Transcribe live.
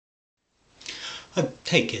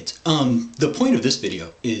Hey kids, the point of this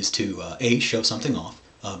video is to A, show something off,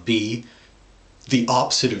 B, the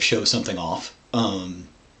opposite of show something off,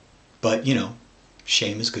 but you know,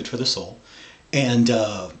 shame is good for the soul, and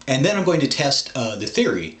then I'm going to test the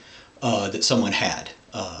theory that someone had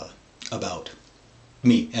about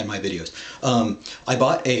me and my videos. I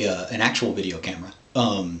bought an actual video camera.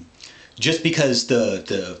 Just because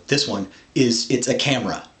this one it's a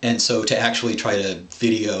camera, and so to actually try to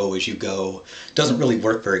video as you go doesn't really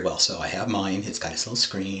work very well. So I have mine. It's got its little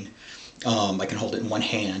screen. I can hold it in one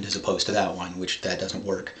hand as opposed to that one, which that doesn't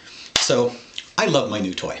work. So I love my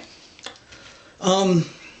new toy.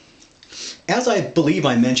 As I believe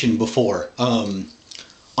I mentioned before,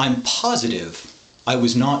 I'm positive I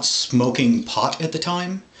was not smoking pot at the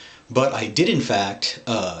time, but I did in fact,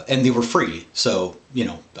 and they were free, so, you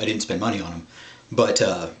know, I didn't spend money on them. But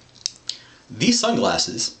these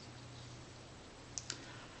sunglasses,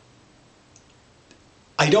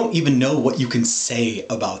 I don't even know what you can say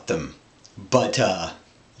about them, but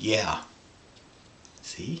yeah.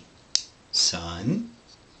 See? Sun,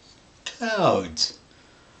 clouds.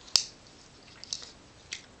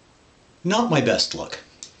 Not my best look.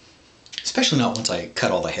 Especially not once I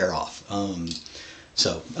cut all the hair off. And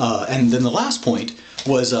then the last point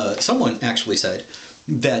was someone actually said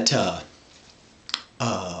that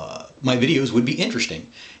my videos would be interesting,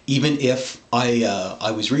 even if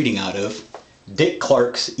I was reading out of Dick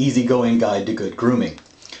Clark's Easygoing Guide to Good Grooming.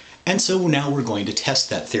 And so now we're going to test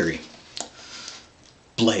that theory.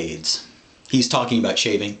 Blades. He's talking about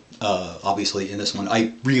shaving, obviously, in this one.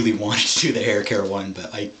 I really wanted to do the hair care one,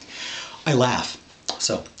 but I laugh.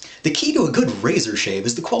 So, the key to a good razor shave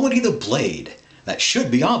is the quality of the blade. That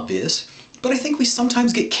should be obvious, but I think we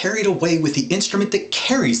sometimes get carried away with the instrument that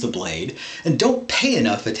carries the blade and don't pay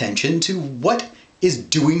enough attention to what is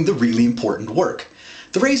doing the really important work.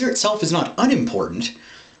 The razor itself is not unimportant.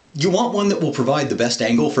 You want one that will provide the best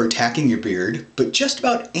angle for attacking your beard, but just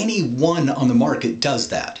about any one on the market does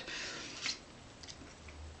that.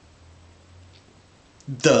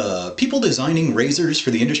 The people designing razors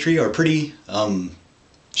for the industry are pretty,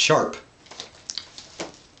 sharp.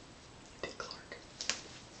 Dick Clark.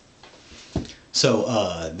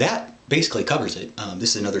 So that basically covers it.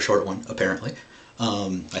 This is another short one, apparently.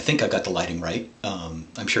 I think I got the lighting right.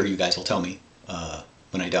 I'm sure you guys will tell me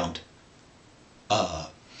when I don't.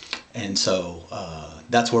 And so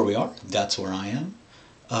that's where we are. That's where I am.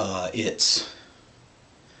 It's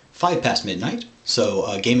 5 past midnight,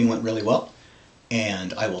 so gaming went really well.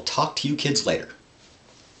 And I will talk to you kids later.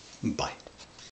 Bye.